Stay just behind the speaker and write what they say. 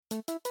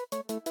All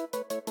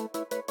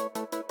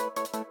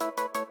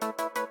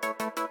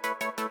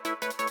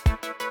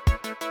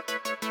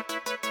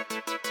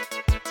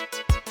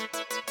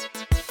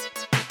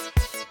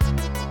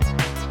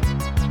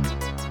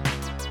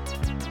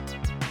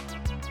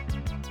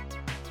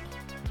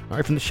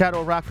right, from the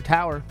shadow of Rockford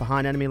Tower,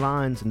 behind enemy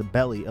lines in the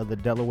belly of the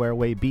Delaware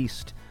Way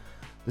Beast,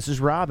 this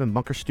is Rob in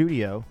Bunker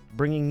Studio,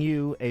 bringing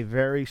you a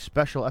very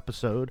special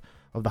episode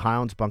of the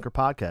Highlands Bunker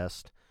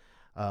podcast.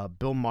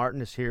 Bill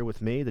Martin is here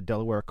with me, the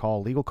Delaware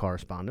Call legal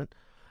correspondent,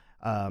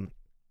 and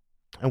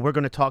we're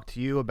going to talk to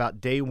you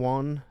about day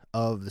one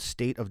of the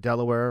state of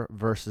Delaware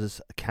versus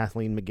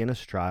Kathleen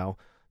McGinnis trial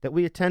that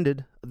we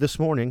attended this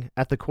morning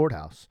at the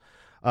courthouse.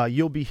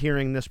 You'll be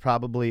hearing this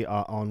probably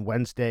on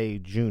Wednesday,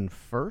 June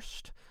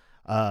 1st.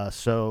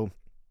 So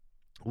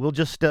we'll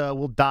just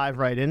we'll dive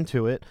right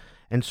into it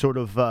and sort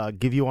of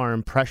give you our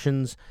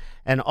impressions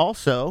and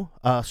also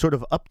sort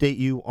of update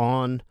you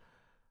on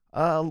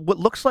what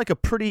looks like a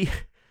pretty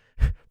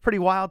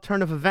wild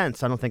turn of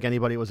events. I don't think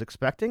anybody was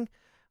expecting.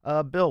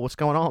 Bill, what's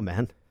going on,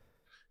 man?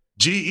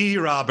 GE,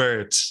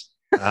 Robert.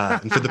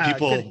 And for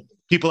the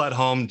people at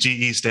home,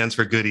 GE stands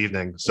for good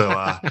evening. So,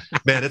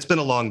 man, it's been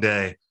a long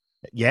day.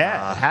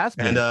 Yeah, it has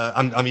been.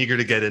 And I'm eager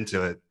to get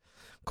into it.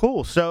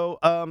 Cool. So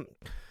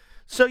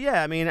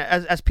yeah, I mean,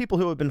 as people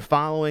who have been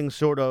following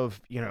sort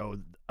of,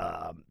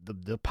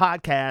 the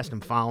podcast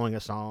and following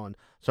us on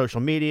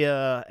social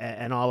media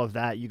and all of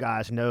that, you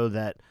guys know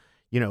that,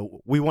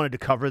 we wanted to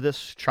cover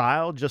this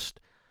trial. Just,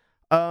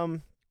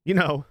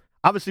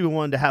 obviously we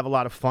wanted to have a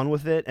lot of fun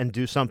with it and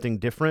do something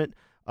different.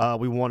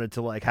 We wanted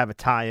to have a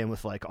tie-in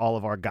with all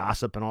of our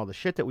gossip and all the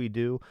shit that we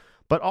do.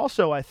 But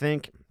also I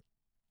think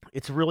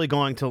it's really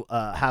going to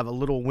have a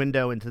little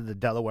window into the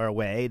Delaware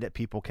way that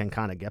people can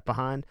kind of get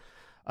behind.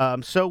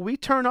 So we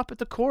turn up at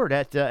the court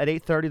at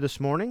 8:30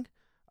 this morning.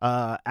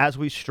 As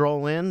we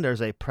stroll in,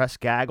 there's a press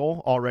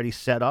gaggle already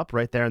set up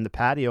right there in the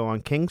patio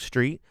on King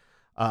Street.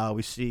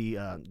 We see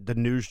the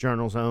News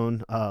Journal's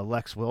own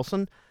Lex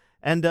Wilson,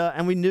 and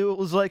we knew it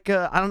was I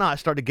don't know. I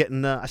started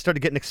getting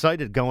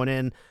excited going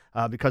in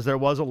because there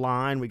was a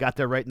line. We got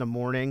there right in the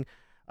morning.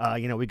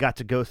 We got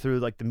to go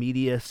through the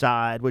media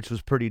side, which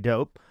was pretty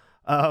dope.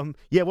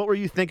 Yeah, what were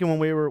you thinking when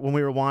we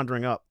were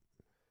wandering up?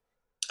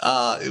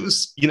 It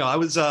was,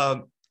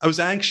 I was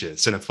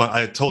anxious, and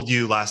I told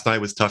you last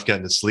night was tough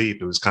getting to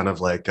sleep. It was kind of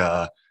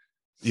the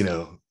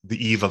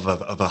eve of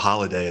a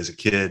holiday as a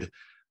kid.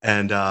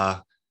 And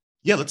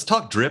let's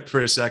talk drip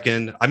for a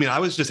second. I mean, I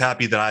was just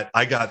happy that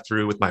I got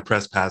through with my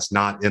press pass,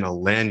 not in a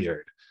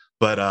lanyard,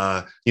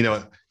 but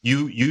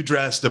you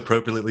dressed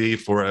appropriately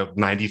for a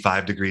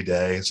 95-degree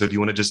day. So do you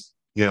want to just,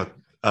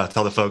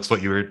 tell the folks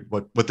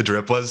what the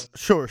drip was?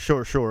 Sure.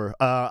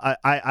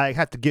 I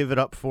have to give it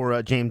up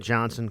for James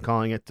Johnson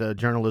calling it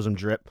journalism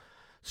drip.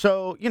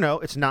 So,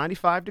 it's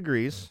 95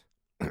 degrees.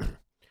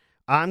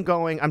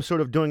 I'm sort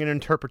of doing an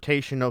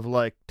interpretation of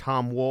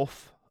Tom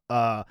Wolfe.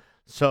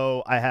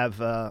 So I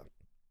have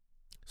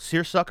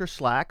seersucker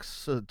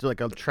slacks,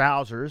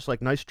 trousers,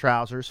 nice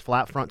trousers,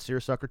 flat front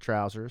seersucker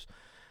trousers.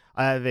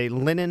 I have a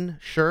linen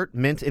shirt,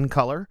 mint in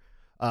color.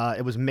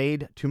 It was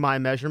made to my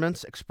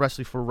measurements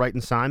expressly for Wright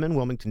and Simon,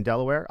 Wilmington,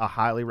 Delaware. I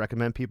highly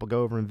recommend people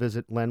go over and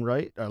visit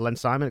Len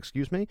Simon,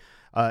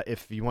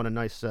 if you want a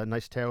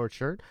nice tailored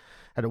shirt.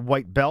 I had a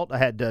white belt. I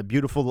had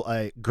beautiful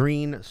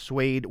green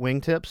suede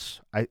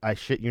wingtips. I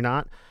shit you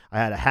not. I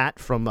had a hat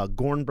from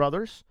Gorn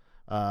Brothers,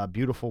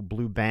 beautiful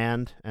blue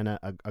band, and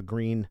a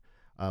green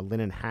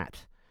linen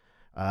hat.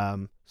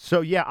 So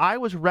yeah, I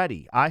was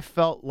ready. I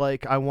felt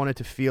like I wanted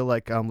to feel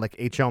like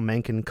H.L.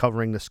 Mencken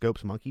covering the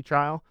Scopes monkey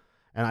trial.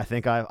 And I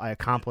think I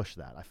accomplished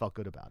that. I felt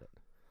good about it.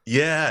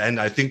 Yeah, and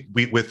I think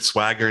with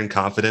swagger and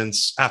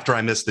confidence, after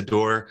I missed the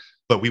door,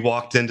 but we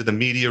walked into the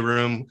media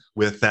room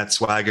with that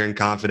swagger and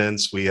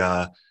confidence. We, we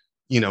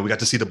got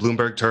to see the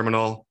Bloomberg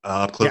terminal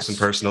up close and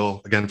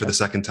personal again for the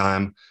second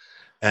time.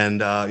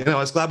 And, I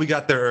was glad we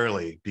got there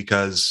early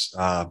because,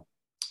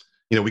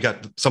 we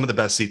got some of the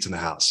best seats in the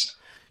house.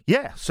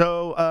 Yeah,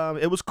 so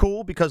it was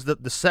cool because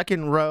the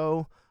second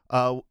row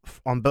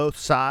on both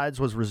sides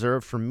was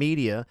reserved for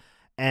media.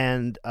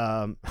 And,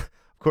 of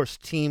course,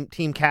 Team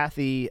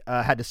Kathy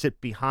had to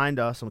sit behind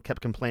us and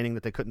kept complaining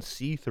that they couldn't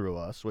see through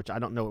us, which I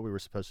don't know what we were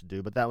supposed to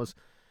do, but that was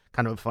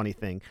kind of a funny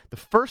thing. The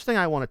first thing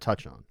I want to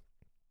touch on,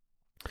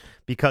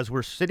 because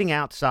we're sitting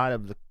outside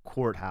of the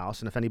courthouse,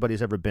 and if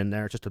anybody's ever been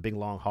there, it's just a big,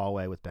 long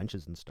hallway with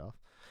benches and stuff.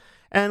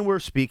 And we're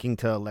speaking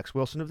to Lex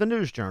Wilson of the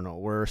News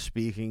Journal. We're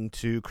speaking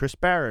to Chris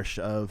Barish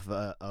of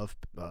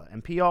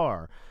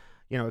NPR,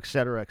 et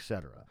cetera, et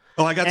cetera.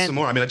 Oh, I got some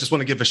more. I mean, I just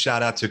want to give a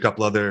shout out to a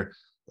couple other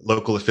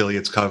local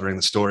affiliates covering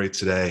the story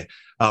today.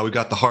 We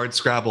got the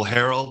Hardscrabble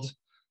Herald,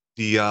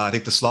 I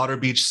think the Slaughter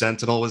Beach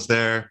Sentinel was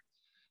there,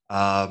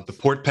 the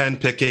Port Penn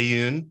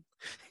Picayune,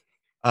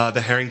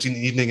 the Harrington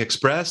Evening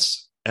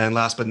Express, and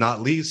last but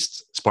not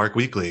least, Spark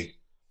Weekly.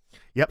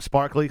 Yep,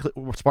 Spark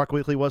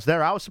Weekly was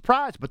there. I was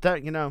surprised, but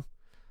that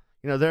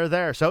they're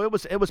there. So it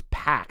was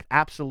packed,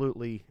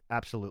 absolutely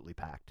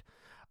packed.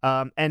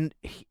 And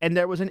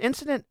there was an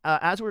incident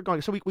as we were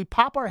going. So we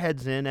pop our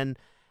heads in,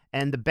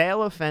 and the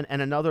bailiff and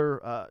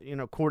another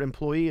court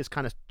employee is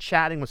kind of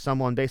chatting with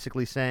someone,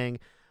 basically saying,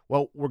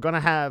 well, we're going to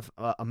have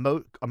a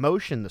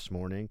motion this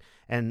morning,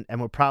 and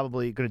we're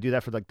probably going to do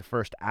that for like the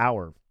first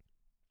hour,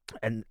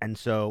 and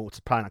so it's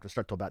probably not going to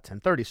start till about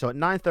 10:30. So at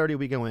 9:30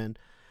 we go in,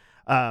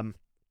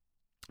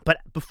 but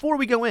before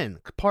we go in,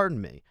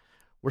 pardon me,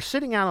 we're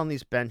sitting out on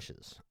these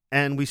benches,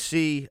 and we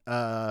see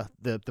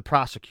the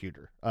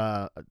prosecutor,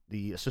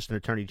 the assistant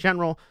attorney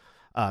general,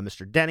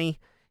 Mr. Denny.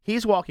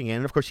 He's walking in,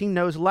 and of course he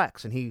knows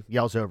Lex, and he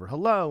yells over,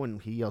 hello,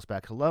 and he yells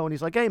back, hello, and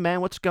he's like, hey,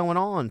 man, what's going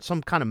on?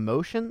 Some kind of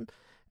motion?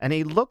 And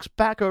he looks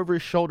back over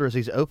his shoulder as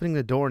he's opening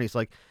the door, and he's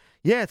like,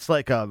 yeah, it's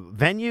like a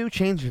venue,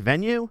 change of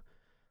venue.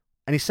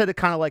 And he said it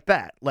kind of like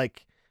that,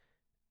 like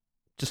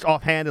just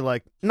offhanded,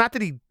 like, not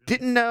that he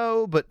didn't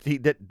know, but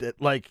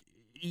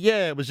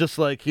yeah, it was just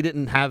like he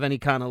didn't have any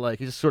kind of like,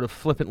 he just sort of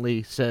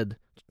flippantly said,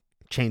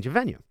 change of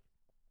venue.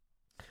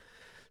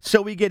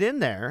 So we get in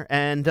there,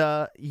 and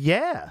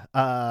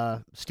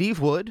Steve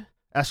Wood,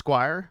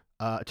 Esquire,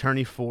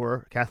 attorney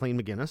for Kathleen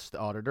McGinnis, the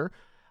auditor,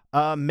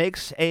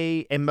 makes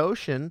a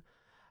motion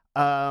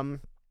that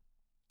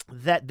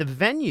the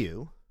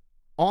venue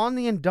on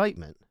the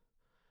indictment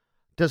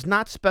does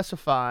not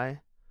specify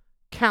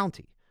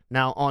county.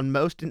 Now, on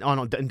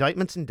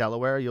indictments in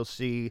Delaware, you'll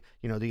see,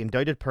 the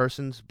indicted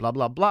persons, blah,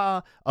 blah,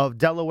 blah, of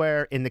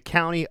Delaware in the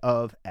county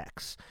of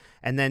X.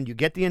 And then you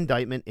get the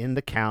indictment in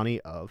the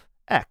county of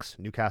X,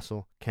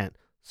 Newcastle, Kent,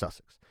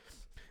 Sussex.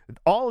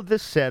 All of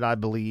this said, I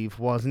believe,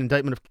 was an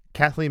indictment of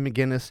Kathleen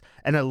McGinnis,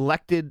 a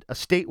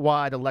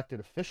statewide elected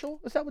official.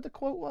 Is that what the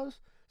quote was?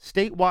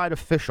 Statewide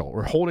official,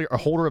 or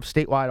holder of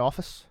statewide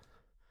office?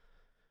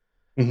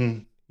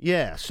 Mm-hmm.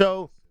 Yeah,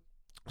 so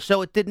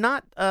it did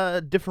not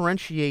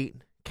differentiate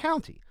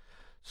county.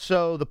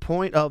 So the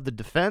point of the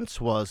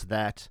defense was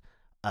that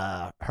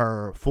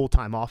her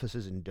full-time office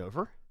is in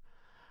Dover,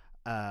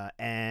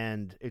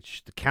 and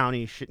it's the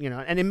county should,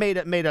 and it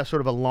made a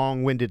sort of a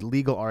long-winded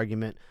legal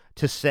argument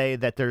to say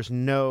that there's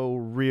no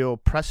real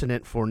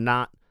precedent for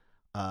not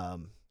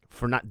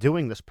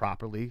doing this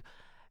properly.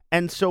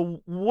 And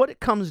so what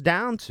it comes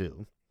down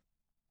to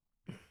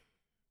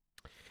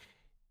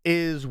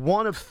is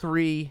one of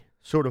three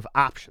sort of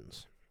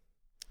options.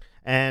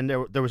 And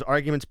there was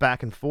arguments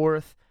back and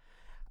forth.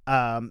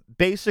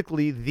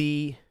 Basically,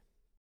 the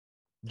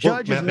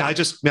judge. May I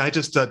just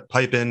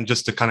pipe in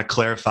just to kind of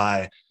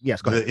clarify?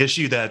 Yes, go ahead. The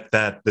issue that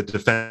the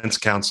defense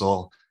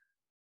counsel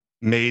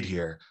made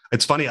here.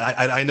 It's funny.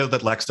 I know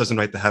that Lex doesn't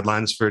write the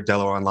headlines for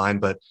Delaware Online,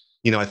 but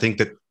I think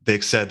that they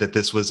said that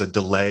this was a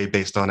delay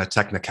based on a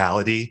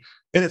technicality,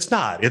 and it's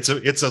not. It's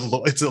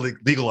a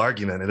legal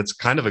argument, and it's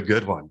kind of a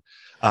good one.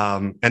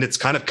 And it's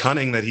kind of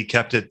cunning that he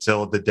kept it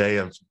till the day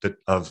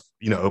of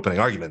opening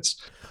arguments.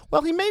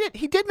 Well,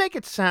 he did make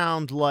it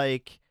sound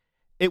like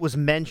it was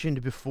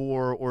mentioned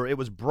before, or it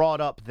was brought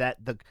up that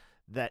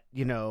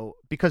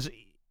because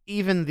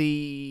even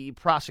the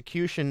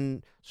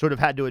prosecution sort of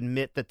had to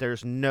admit that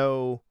there's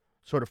no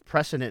sort of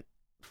precedent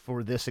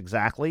for this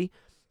exactly.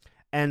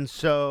 And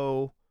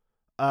so,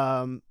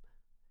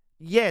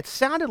 it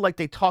sounded like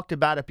they talked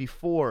about it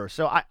before.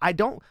 So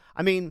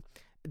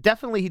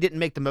definitely he didn't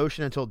make the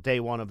motion until day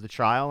one of the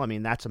trial. I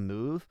mean, that's a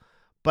move.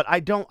 But I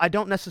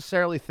don't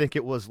necessarily think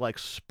it was like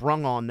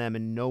sprung on them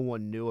and no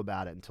one knew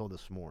about it until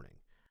this morning.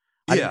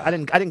 Yeah. I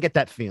didn't get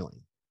that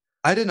feeling.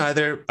 I didn't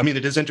either. I mean,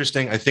 it is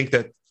interesting. I think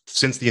that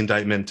since the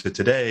indictment to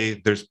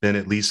today, there's been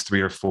at least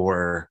 3 or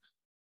 4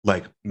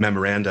 like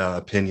memoranda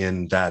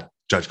opinion that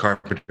Judge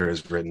Carpenter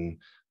has written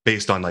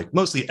based on like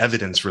mostly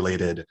evidence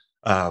related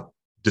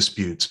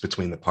disputes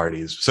between the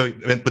parties. So,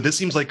 but this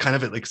seems like kind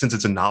of like, since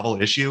it's a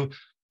novel issue,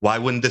 why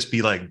wouldn't this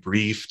be like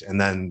briefed and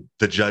then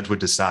the judge would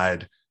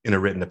decide in a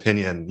written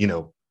opinion,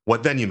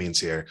 what venue means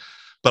here?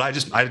 But I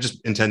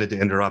just intended to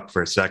interrupt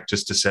for a sec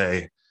just to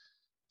say,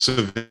 so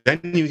the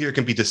venue here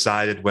can be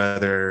decided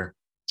whether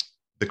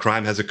the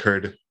crime has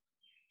occurred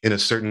in a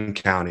certain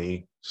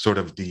county, sort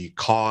of the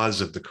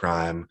cause of the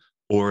crime,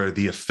 or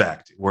the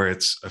effect, where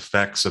it's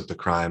effects of the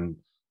crime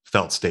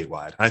felt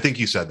statewide. I think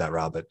you said that,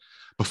 Rob, but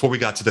before we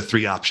got to the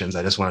 3 options,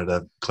 I just wanted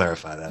to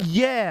clarify that.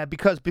 Yeah,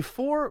 because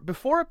before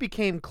it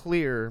became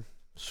clear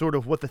sort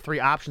of what the 3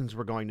 options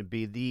were going to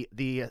be,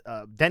 the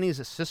Denny's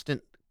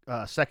assistant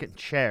second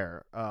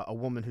chair, a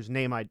woman whose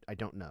name I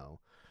don't know,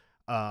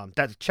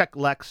 that's check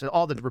Lex,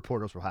 all the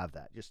reporters will have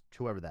that, just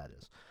whoever that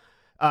is.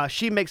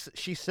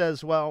 She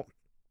says, well,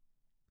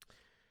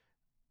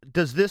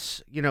 does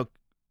this, well,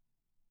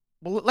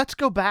 let's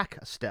go back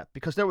a step,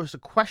 because there was a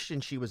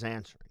question she was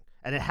answering,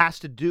 and it has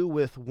to do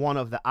with one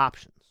of the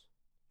options.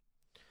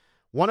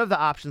 One of the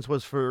options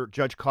was for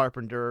Judge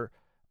Carpenter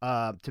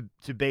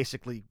to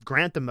basically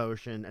grant the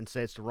motion and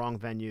say it's the wrong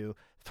venue,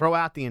 throw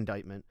out the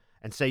indictment,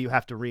 and say you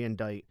have to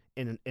re-indict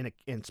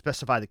and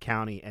specify the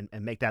county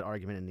and make that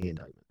argument in the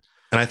indictment.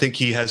 And I think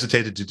he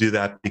hesitated to do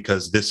that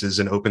because this is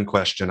an open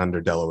question under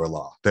Delaware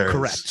law.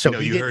 Correct. So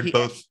you heard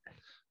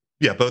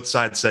both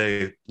sides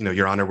say,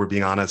 Your Honor, we're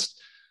being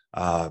honest.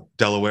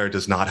 Delaware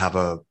does not have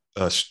a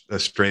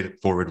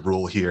straightforward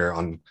rule here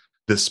on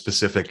this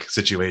specific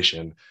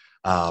situation.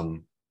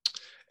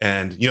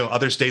 And,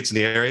 other states in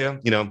the area,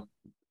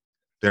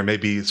 there may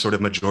be sort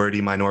of majority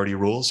minority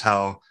rules,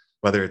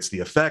 whether it's the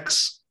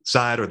effects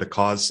side or the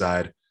cause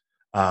side.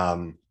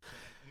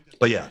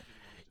 But yeah.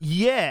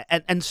 Yeah,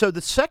 and so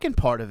the second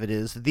part of it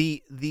is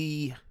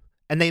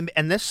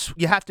and this,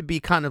 you have to be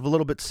kind of a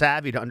little bit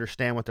savvy to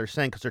understand what they're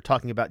saying, because they're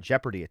talking about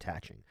jeopardy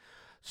attaching.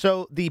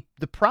 So the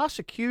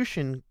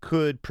prosecution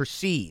could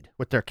proceed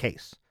with their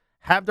case,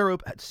 have their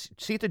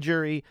seat the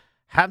jury,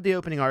 have the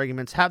opening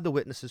arguments, have the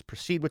witnesses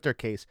proceed with their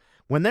case.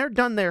 When they're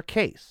done their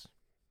case,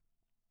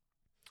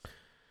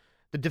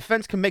 the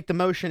defense can make the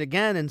motion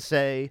again and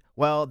say,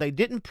 well, they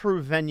didn't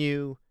prove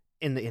venue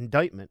in the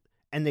indictment,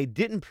 and they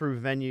didn't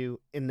prove venue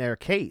in their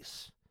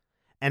case,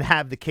 and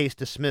have the case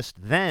dismissed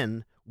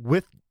then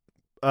with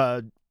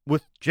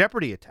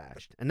jeopardy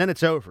attached, and then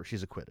it's over.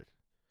 She's acquitted.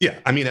 Yeah,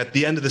 I mean, at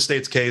the end of the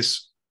state's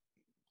case,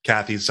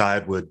 Kathy's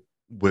side would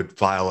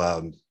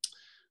file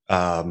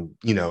a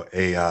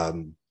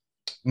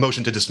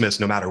motion to dismiss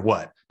no matter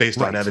what, based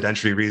on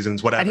evidentiary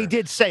reasons, whatever. And he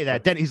did say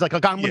that. Then he's like,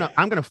 I'm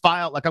gonna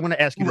file, I'm gonna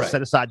ask you to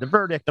set aside the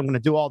verdict. I'm gonna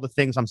do all the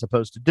things I'm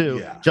supposed to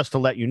do just to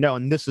let you know,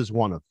 and this is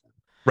one of them.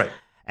 Right.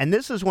 And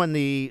this is when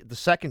the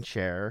second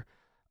chair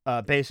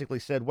basically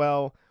said,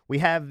 well, we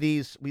have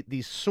these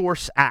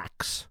source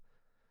acts,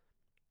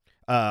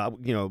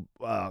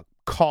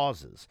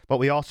 causes, but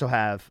we also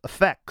have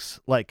effects.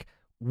 Like,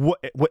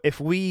 if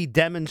we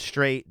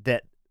demonstrate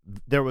that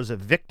there was a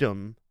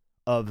victim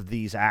of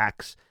these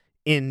acts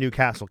in New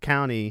Castle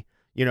County,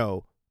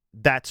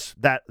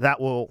 that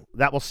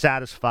will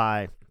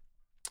satisfy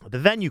the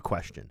venue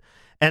question.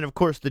 And of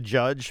course, the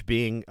judge,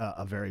 being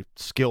a very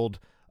skilled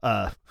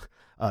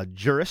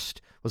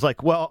jurist, was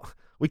like, well,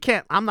 we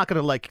can't. I'm not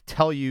gonna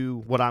tell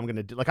you what I'm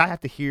gonna do. I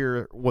have to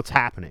hear what's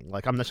happening.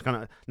 I'm just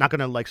not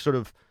gonna sort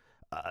of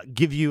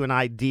give you an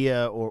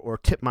idea or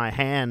tip my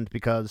hand,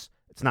 because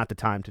it's not the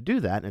time to do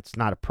that, and it's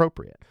not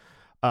appropriate.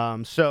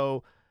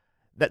 So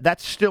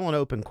that's still an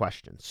open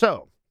question.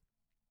 So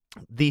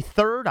the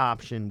third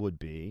option would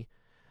be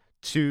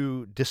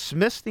to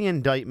dismiss the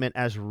indictment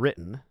as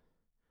written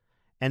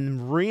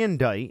and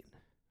re-indict,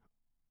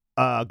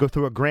 go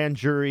through a grand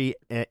jury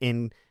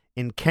in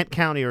Kent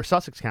County or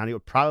Sussex County. It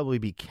would probably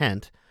be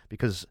Kent,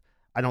 because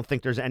I don't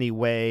think there's any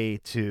way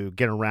to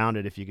get around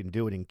it if you can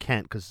do it in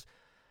Kent, because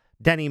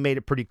Denny made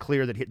it pretty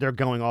clear that they're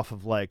going off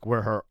of where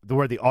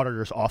the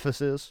auditor's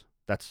office is.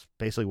 That's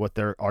basically what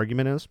their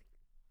argument is.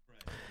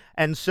 Right.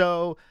 And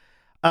so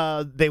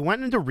they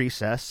went into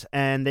recess,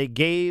 and they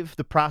gave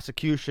the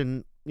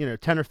prosecution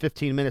 10 or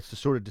 15 minutes to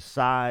sort of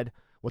decide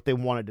what they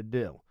wanted to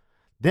do.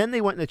 Then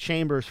they went in the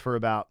chambers for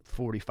about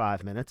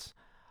 45 minutes,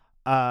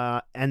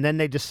 and then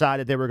they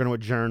decided they were going to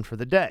adjourn for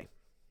the day.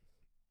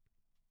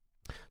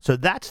 So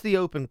that's the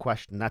open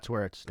question. That's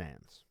where it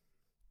stands.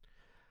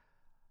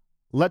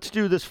 Let's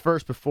do this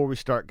first before we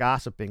start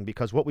gossiping,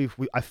 because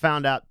I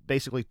found out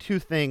basically two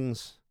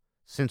things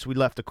since we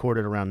left the court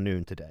at around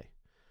noon today.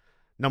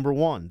 Number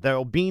one, there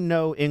will be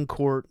no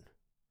in-court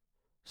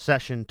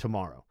session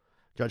tomorrow.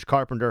 Judge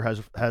Carpenter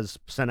has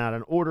sent out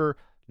an order,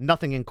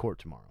 nothing in court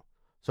tomorrow.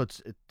 So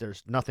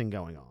there's nothing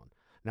going on.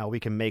 Now, we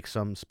can make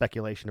some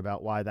speculation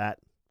about why that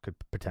could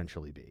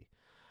potentially be.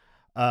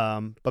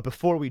 But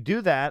before we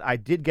do that, I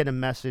did get a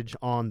message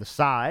on the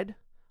side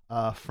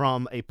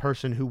from a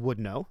person who would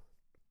know,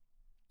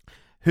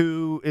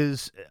 who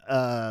says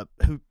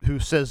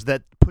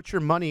that put your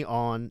money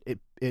on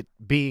it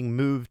being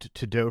moved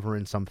to Dover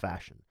in some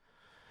fashion.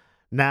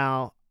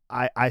 Now,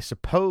 I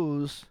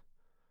suppose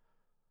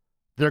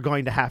they're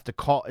going to have to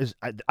call.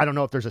 I don't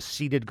know if there's a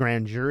seated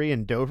grand jury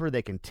in Dover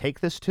they can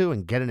take this to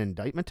and get an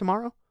indictment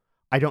tomorrow.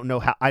 I don't know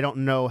how. I don't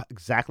know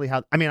exactly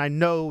how. I mean, I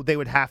know they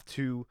would have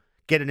to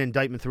get an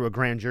indictment through a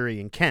grand jury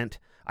in Kent.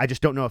 I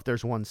just don't know if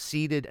there's one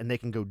seated and they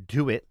can go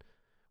do it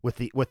with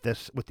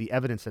the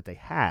evidence that they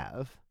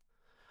have,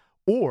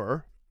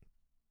 or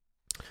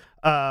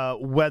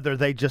whether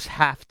they just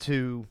have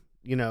to,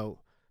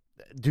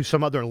 do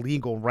some other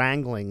legal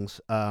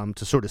wranglings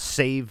to sort of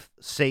save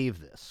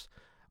this.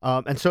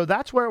 And so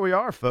that's where we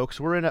are, folks.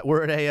 We're at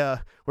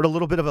a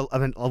little bit of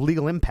a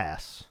legal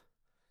impasse.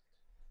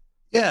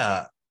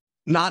 Yeah,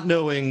 not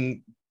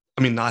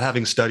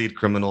having studied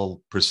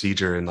criminal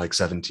procedure in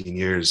 17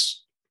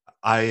 years,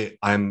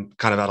 I'm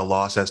kind of at a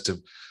loss as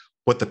to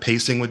what the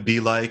pacing would be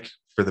like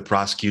for the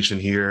prosecution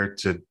here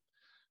to.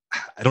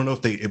 I don't know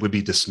if it would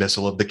be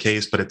dismissal of the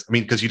case, but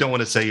because you don't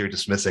want to say you're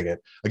dismissing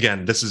it.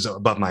 Again, this is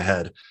above my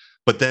head.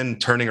 But then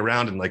turning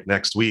around and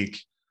next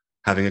week,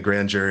 having a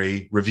grand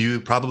jury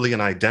review probably an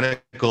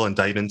identical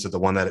indictment to the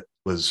one that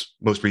was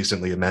most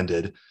recently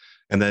amended.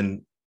 And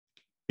then,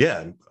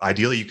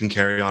 ideally you can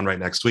carry on right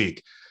next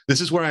week. This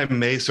is where I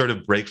may sort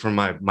of break from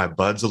my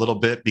buds a little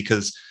bit,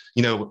 because,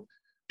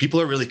 people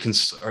are really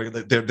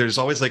there's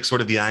always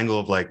sort of the angle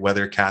of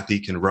whether Kathy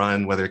can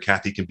run, whether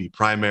Kathy can be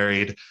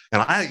primaried.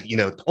 And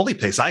the only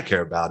pace I care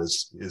about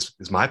is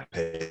my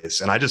pace.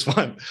 And I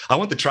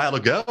want the trial to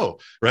go,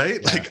 right?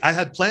 Yeah. I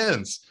had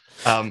plans,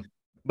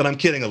 but I'm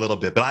kidding a little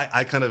bit, but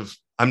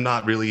I'm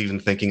not really even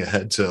thinking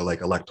ahead to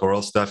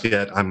electoral stuff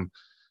yet. I'm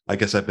I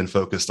guess I've been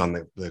focused on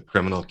the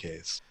criminal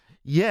case.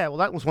 Yeah, well,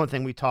 that was one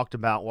thing we talked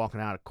about walking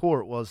out of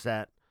court was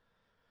that,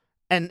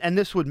 and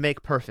this would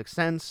make perfect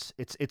sense.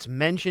 It's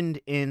mentioned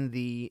in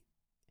the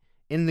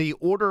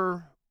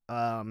order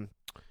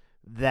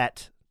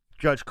that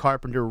Judge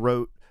Carpenter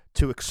wrote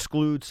to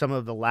exclude some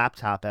of the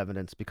laptop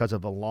evidence because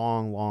of a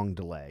long, long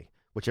delay,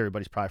 which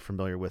everybody's probably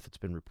familiar with. It's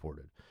been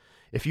reported.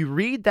 If you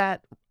read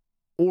that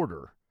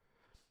order,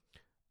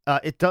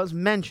 it does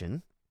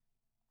mention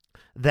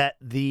that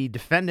the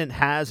defendant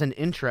has an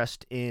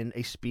interest in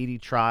a speedy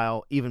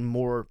trial, even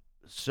more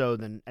so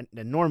than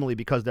normally,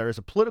 because there is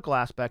a political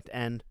aspect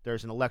and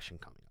there's an election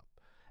coming up,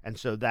 and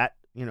so that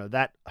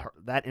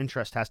that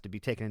interest has to be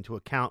taken into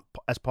account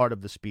as part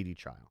of the speedy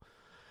trial.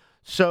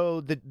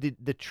 So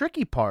the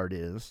tricky part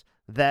is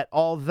that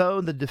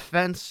although the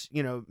defense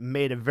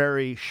made a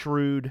very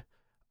shrewd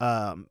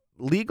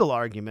legal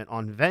argument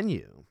on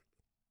venue,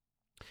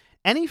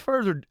 any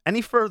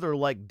further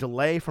like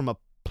delay from a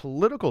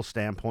political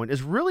standpoint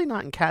is really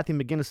not in Kathy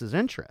McGinnis's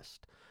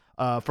interest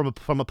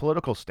from a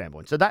political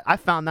standpoint. So that I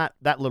found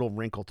that little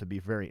wrinkle to be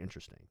very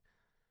interesting.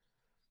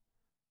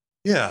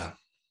 Yeah.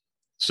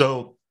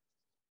 So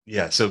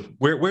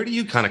where do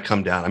you kind of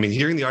come down? I mean,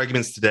 hearing the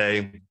arguments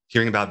today,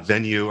 hearing about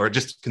venue, or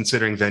just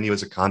considering venue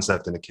as a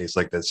concept in a case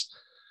like this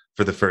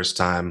for the first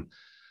time.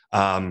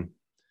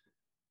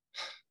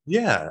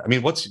 Yeah, I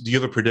mean, do you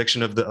have a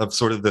prediction of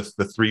sort of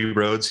the three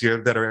roads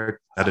here that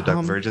are at a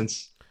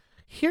divergence?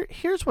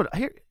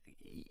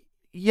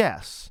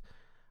 Yes,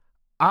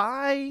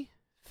 I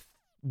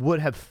would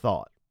have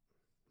thought,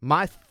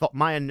 my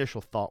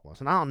initial thought was,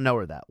 and I don't know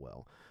her that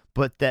well,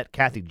 but that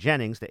Kathy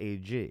Jennings, the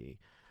AG,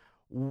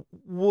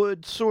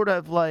 would sort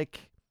of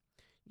like,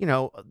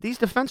 these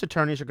defense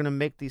attorneys are going to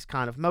make these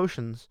kind of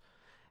motions,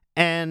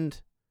 and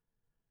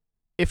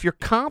if you're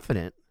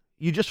confident,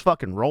 you just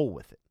fucking roll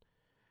with it.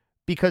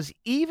 Because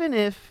even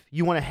if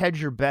you want to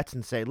hedge your bets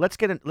and say, let's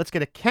get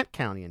a Kent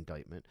County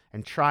indictment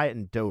and try it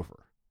in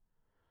Dover,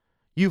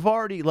 you've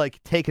already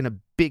like taken a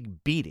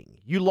big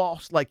beating. You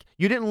lost, like,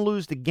 you didn't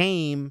lose the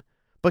game,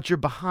 but you're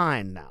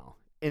behind now.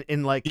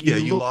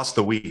 You lost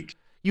the week.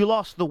 You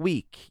lost the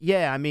week.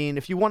 Yeah, I mean,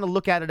 if you want to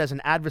look at it as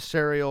an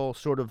adversarial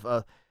sort of,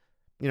 I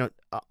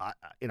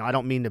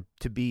don't mean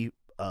to be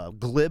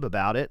glib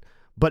about it,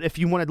 but if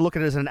you wanted to look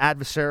at it as an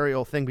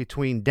adversarial thing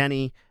between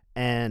Denny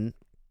and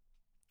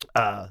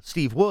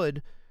Steve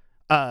Wood,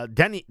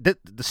 Denny, the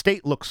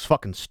state looks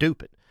fucking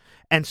stupid.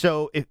 And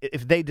so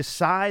if they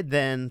decide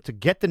then to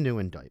get the new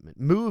indictment,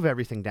 move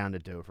everything down to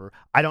Dover,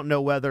 I don't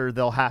know whether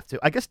they'll have to.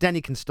 I guess Denny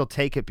can still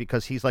take it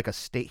because he's like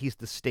he's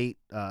the state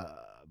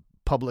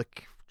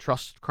public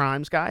trust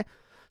crimes guy,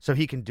 so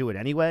he can do it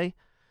anyway.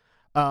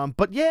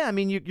 But yeah, I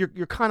mean,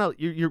 you're kind of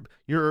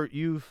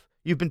you've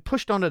been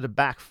pushed onto the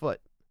back foot,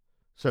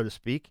 so to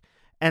speak.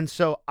 And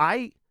so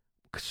I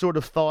sort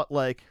of thought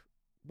like,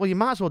 well, you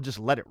might as well just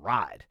let it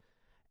ride.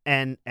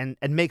 And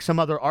make some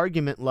other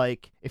argument,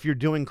 like if you're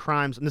doing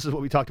crimes, and this is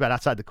what we talked about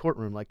outside the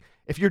courtroom, like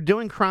if you're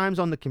doing crimes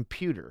on the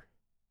computer,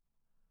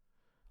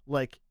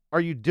 like,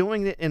 are you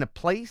doing it in a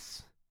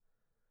place?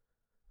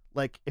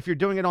 Like if you're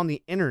doing it on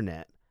the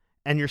internet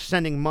and you're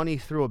sending money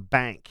through a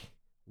bank,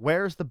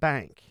 where's the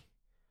bank?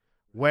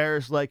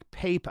 Where's like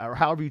PayPal or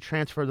however you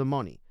transfer the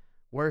money?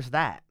 Where's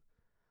that?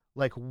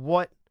 Like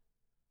what?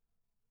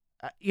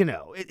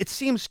 It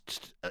seems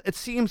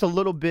a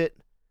little bit.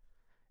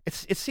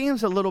 It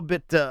seems a little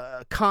bit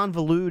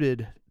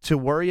convoluted to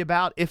worry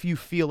about if you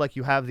feel like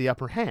you have the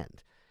upper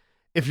hand.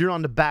 If you're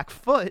on the back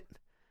foot,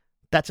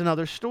 that's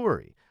another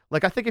story.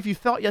 Like, I think if you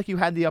felt like you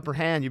had the upper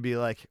hand, you'd be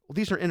like, well,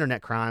 these are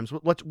internet crimes.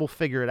 We'll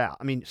figure it out.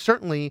 I mean,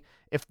 certainly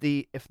if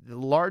the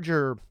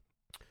larger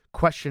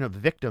question of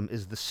victim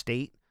is the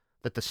state,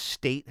 that the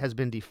state has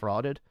been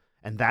defrauded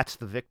and that's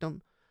the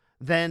victim,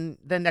 then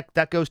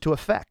that goes to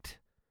effect.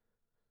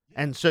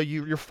 And so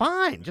you're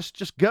fine.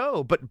 Just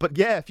go. But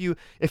yeah,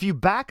 if you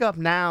back up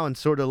now and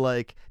sort of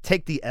like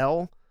take the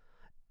L,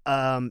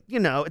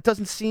 it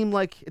doesn't seem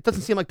like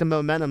the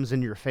momentum's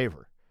in your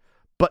favor.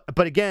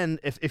 But again,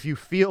 if you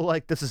feel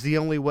like this is the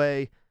only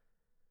way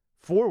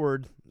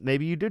forward,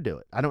 maybe you do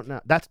it. I don't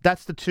know. That's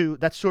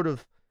sort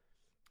of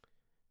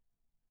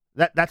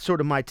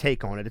my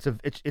take on it.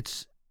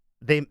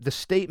 The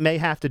state may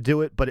have to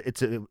do it, but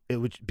it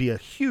would be a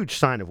huge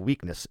sign of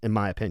weakness, in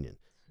my opinion.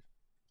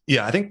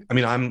 Yeah, I think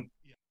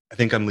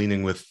I'm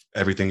leaning with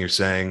everything you're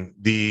saying.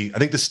 I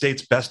think the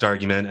state's best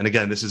argument, and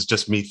again, this is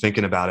just me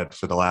thinking about it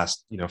for the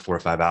last 4 or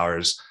 5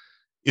 hours,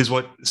 is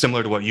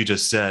similar to what you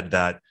just said,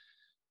 that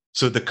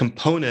so the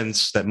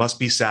components that must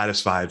be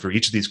satisfied for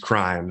each of these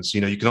crimes,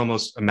 you can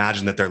almost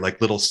imagine that they're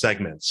like little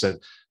segments. So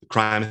the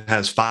crime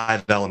has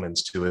 5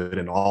 elements to it,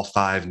 and all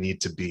 5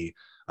 need to be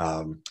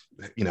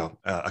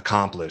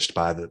accomplished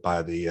by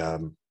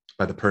the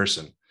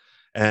person.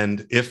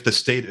 And if the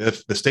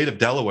state of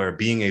Delaware,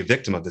 being a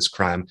victim of this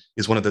crime,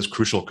 is one of those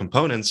crucial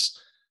components,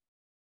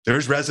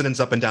 there's residents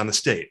up and down the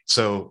state.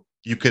 So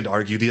you could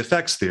argue the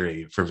effects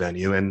theory for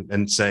venue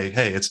and say,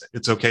 hey,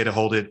 it's okay to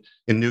hold it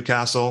in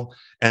Newcastle.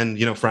 And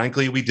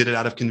frankly, we did it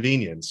out of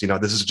convenience.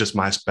 This is just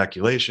my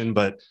speculation,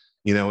 but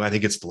I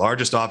think it's the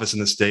largest office in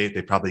the state.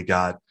 They probably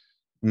got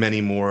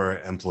many more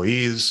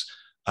employees.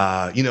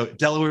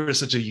 Delaware is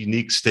such a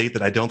unique state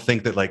that I don't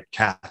think that like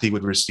Kathy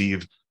would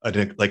receive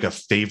a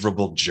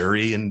favorable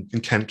jury in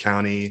Kent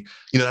County.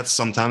 That's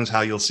sometimes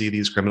how you'll see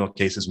these criminal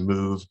cases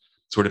move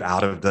sort of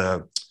out of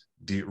the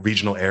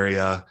regional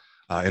area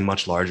in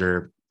much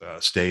larger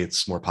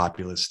states, more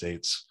populous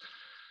states.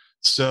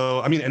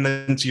 So, and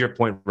then to your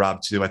point,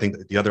 Rob, too, I think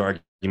that the other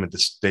argument the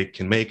state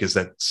can make is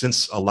that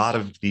since a lot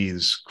of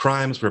these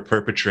crimes were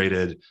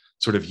perpetrated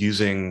sort of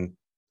using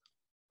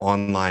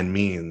online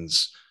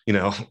means,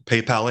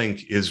 PayPal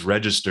Inc. is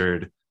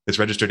registered, its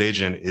registered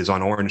agent is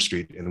on Orange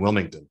Street in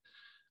Wilmington.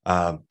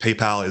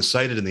 PayPal is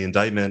cited in the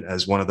indictment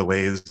as one of the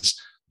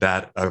ways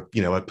that a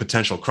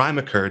potential crime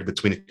occurred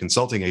between a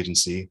consulting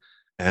agency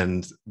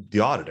and the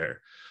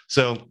auditor.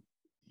 So,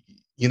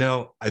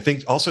 I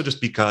think also just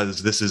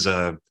because this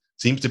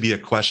seems to be a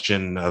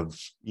question of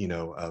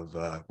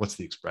what's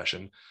the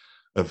expression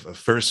of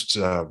first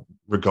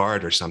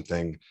regard or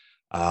something.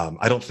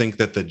 I don't think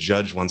that the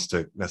judge wants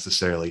to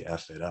necessarily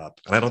F it up.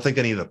 And I don't think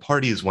any of the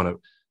parties want to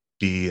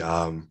be,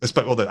 I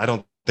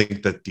don't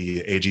think that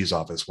the AG's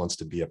office wants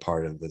to be a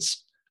part of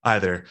this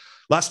either.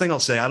 Last thing I'll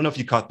say, I don't know if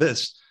you caught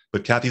this,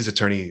 but Kathy's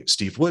attorney,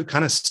 Steve Wood,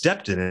 kind of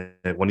stepped in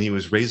it when he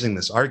was raising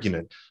this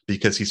argument,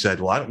 because he said,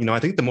 well, I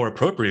think the more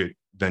appropriate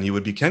venue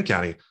would be Kent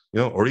County,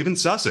 or even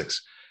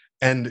Sussex.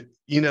 And,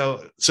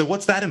 so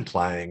what's that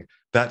implying?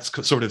 That's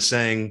sort of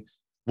saying,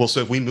 well,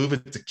 so if we move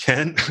it to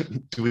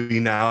Kent, do we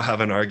now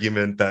have an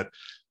argument that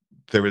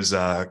there was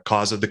a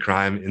cause of the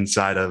crime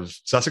inside of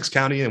Sussex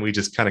County and we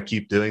just kind of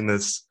keep doing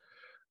this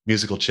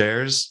musical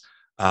chairs?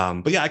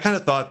 But yeah, I kind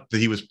of thought that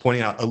he was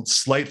pointing out a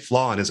slight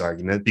flaw in his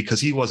argument, because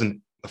he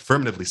wasn't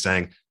affirmatively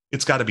saying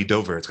it's got to be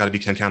Dover, it's got to be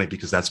Kent County,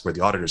 because that's where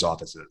the auditor's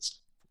office is.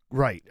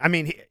 Right. I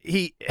mean,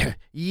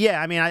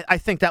 I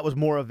think that was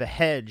more of a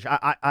hedge.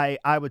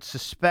 I would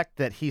suspect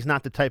that he's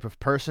not the type of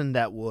person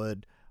that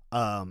would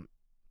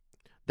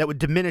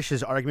diminish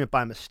his argument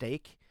by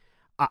mistake.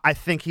 I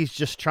think he's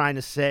just trying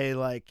to say,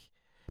 like,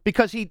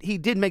 because he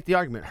did make the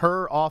argument,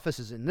 her office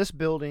is in this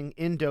building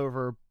in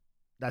Dover,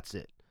 that's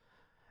it.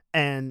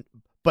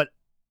 But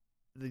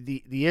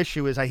the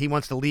issue is he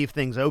wants to leave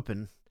things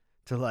open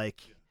to,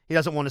 like, he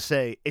doesn't want to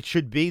say it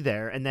should be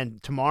there, and then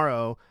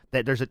tomorrow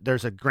that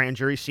there's a grand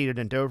jury seated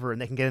in Dover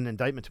and they can get an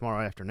indictment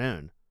tomorrow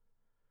afternoon.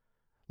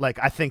 Like,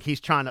 I think he's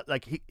trying to,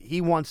 like,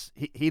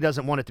 he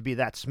doesn't want it to be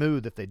that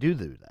smooth if they do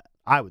that,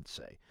 I would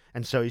say.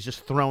 And so he's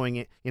just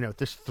throwing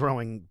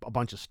throwing a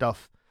bunch of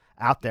stuff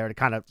out there to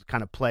kind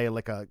of play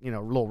like a,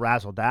 little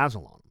razzle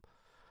dazzle on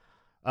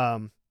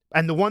them.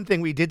 And the one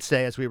thing we did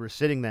say as we were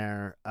sitting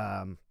there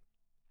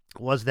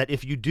was that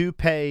if you do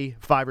pay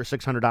 $500 or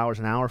 $600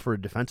 an hour for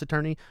a defense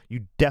attorney,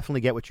 you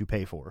definitely get what you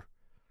pay for.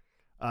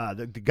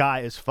 The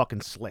guy is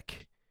fucking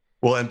slick.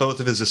 Well, and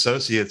both of his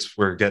associates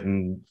were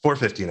getting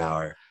 $450 an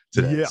hour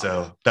today. Yeah.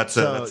 So that's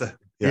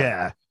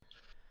yeah.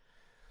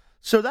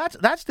 So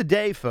that's the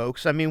day,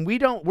 folks. I mean,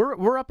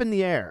 we're up in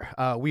the air.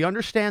 We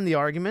understand the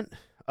argument.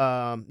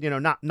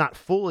 Not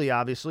fully,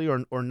 obviously,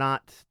 or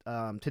not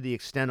to the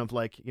extent of,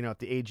 like, if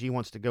the AG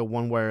wants to go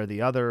one way or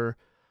the other,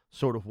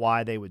 sort of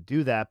why they would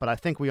do that. But I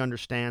think we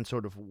understand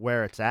sort of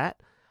where it's at.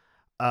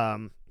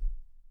 And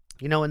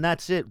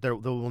that's it. There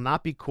will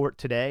not be court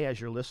today as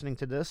you're listening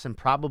to this, and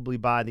probably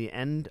by the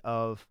end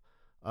of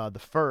the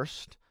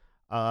first,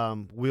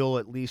 we'll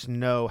at least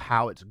know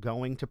how it's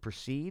going to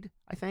proceed,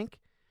 I think.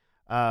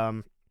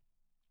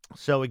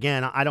 So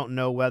again, I don't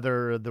know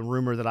whether the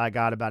rumor that I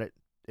got about it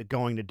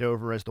going to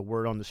Dover as the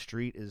word on the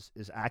street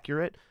is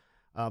accurate,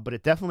 but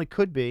it definitely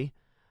could be.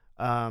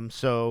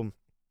 So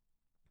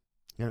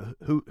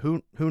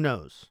who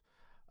knows?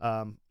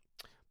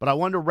 But I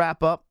wanted to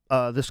wrap up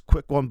this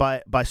quick one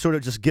by sort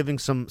of just giving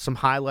some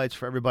highlights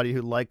for everybody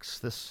who likes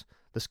this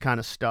kind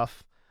of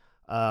stuff.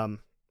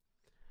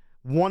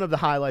 One of the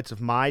highlights of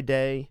my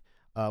day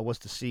was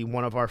to see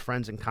one of our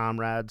friends and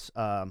comrades.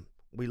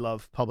 We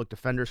love public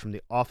defenders from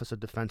the Office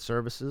of Defense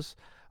Services,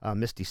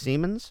 Misty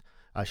Siemens.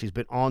 She's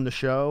been on the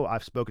show.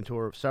 I've spoken to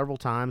her several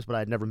times, but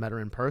I'd never met her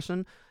in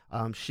person.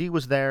 She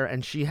was there,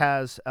 and she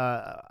has,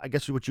 I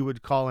guess what you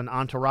would call an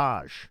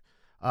entourage,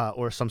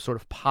 or some sort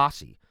of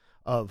posse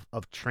of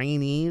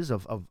trainees,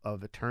 of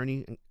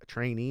attorney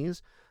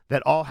trainees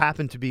that all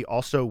happen to be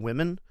also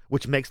women,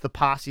 which makes the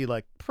posse,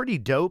 like, pretty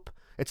dope.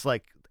 It's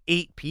like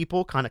 8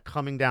 people kind of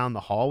coming down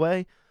the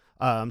hallway.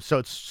 So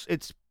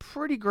it's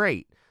pretty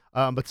great.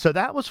 But so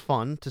that was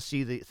fun to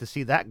see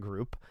that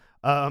group.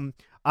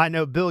 I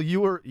know, Bill,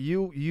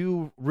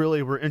 you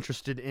really were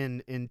interested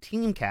in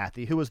Team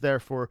Kathy, who was there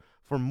for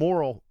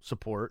moral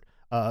support.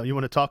 You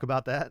want to talk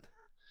about that?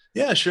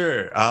 Yeah,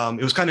 sure.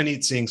 It was kind of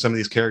neat seeing some of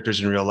these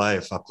characters in real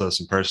life up close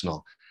and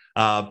personal.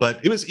 But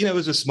it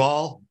was a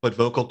small but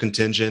vocal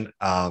contingent.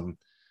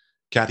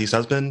 Kathy's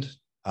husband,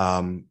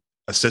 a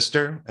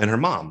sister, and her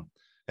mom.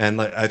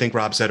 And I think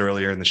Rob said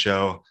earlier in the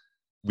show,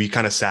 we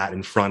kind of sat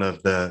in front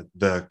of the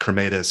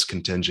Crematus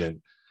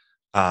contingent.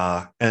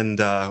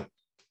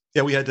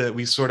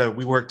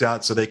 We worked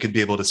out so they could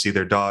be able to see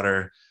their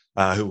daughter.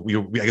 I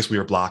guess we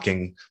were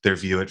blocking their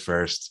view at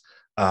first.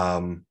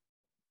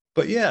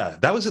 But yeah,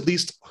 that was at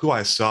least who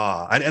I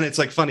saw. And it's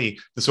like funny,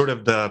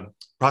 the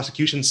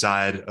prosecution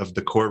side of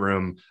the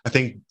courtroom, I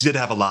think did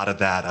have a lot of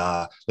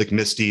that, like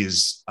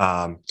Misty's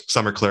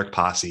summer clerk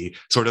posse,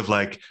 sort of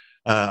like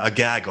a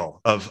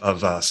gaggle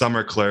of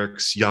summer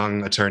clerks,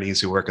 young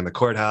attorneys who work in the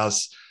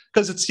courthouse.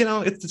 Because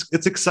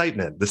it's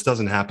excitement. This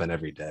doesn't happen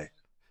every day.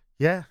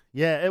 Yeah,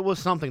 it was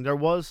something. There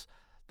was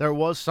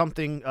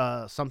something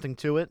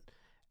to it.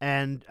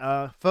 And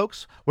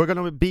folks, we're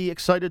going to be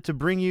excited to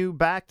bring you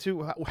back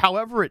to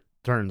however it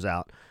turns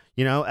out.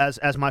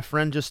 As my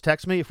friend just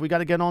texted me, if we got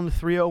to get on the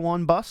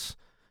 301 bus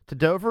to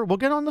Dover, we'll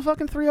get on the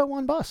fucking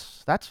 301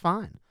 bus. That's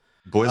fine.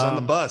 Boys on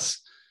the bus.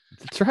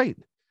 That's right.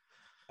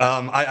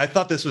 I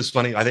thought this was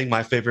funny. I think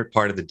my favorite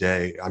part of the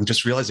day, I'm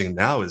just realizing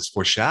now, is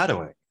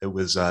foreshadowing. It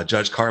was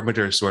Judge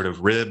Carpenter sort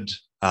of ribbed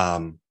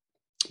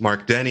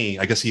Mark Denny.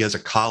 I guess he has a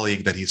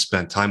colleague that he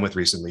spent time with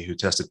recently who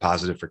tested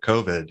positive for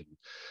COVID.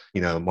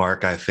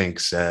 Mark, I think,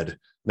 said,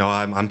 "No,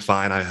 I'm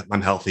fine.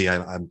 I'm healthy.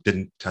 I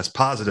didn't test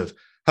positive.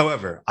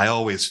 However, I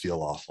always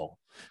feel awful."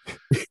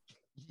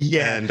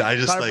 Yeah, and I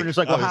just Carpenter's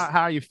like, well,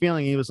 how are you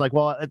feeling? He was like,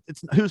 well,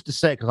 it's who's to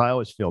say, because I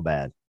always feel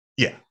bad.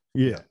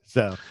 Yeah.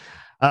 So,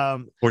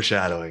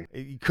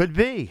 foreshadowing. Could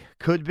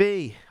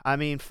be. I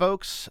mean,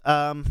 folks,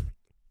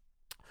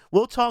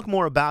 we'll talk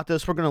more about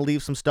this. We're going to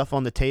leave some stuff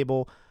on the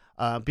table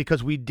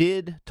because we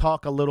did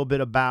talk a little bit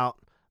about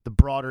the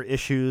broader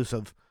issues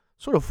of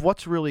sort of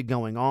what's really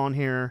going on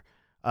here.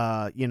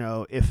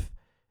 If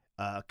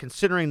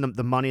considering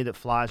the money that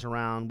flies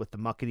around with the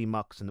muckety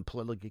mucks and the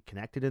politically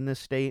connected in this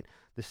state,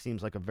 this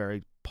seems like a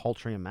very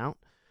paltry amount.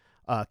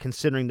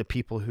 Considering the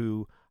people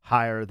who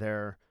hire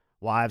their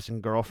wives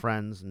and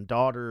girlfriends and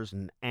daughters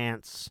and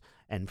aunts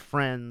and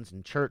friends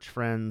and church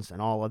friends and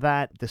all of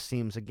that, this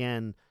seems,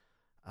 again,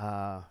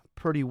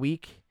 pretty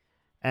weak.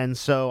 And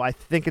so I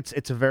think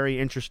it's a very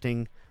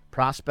interesting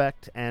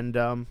prospect. And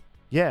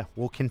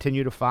we'll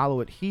continue to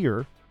follow it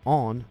here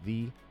on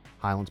the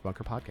Highlands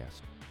Bunker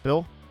podcast.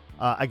 Bill,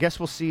 I guess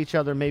we'll see each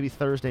other maybe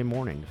Thursday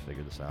morning to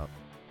figure this out.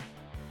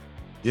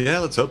 Yeah,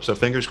 let's hope so.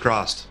 Fingers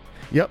crossed.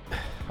 Yep.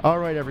 All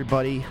right,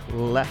 everybody.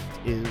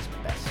 Left is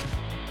best.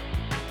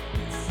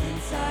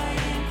 Since I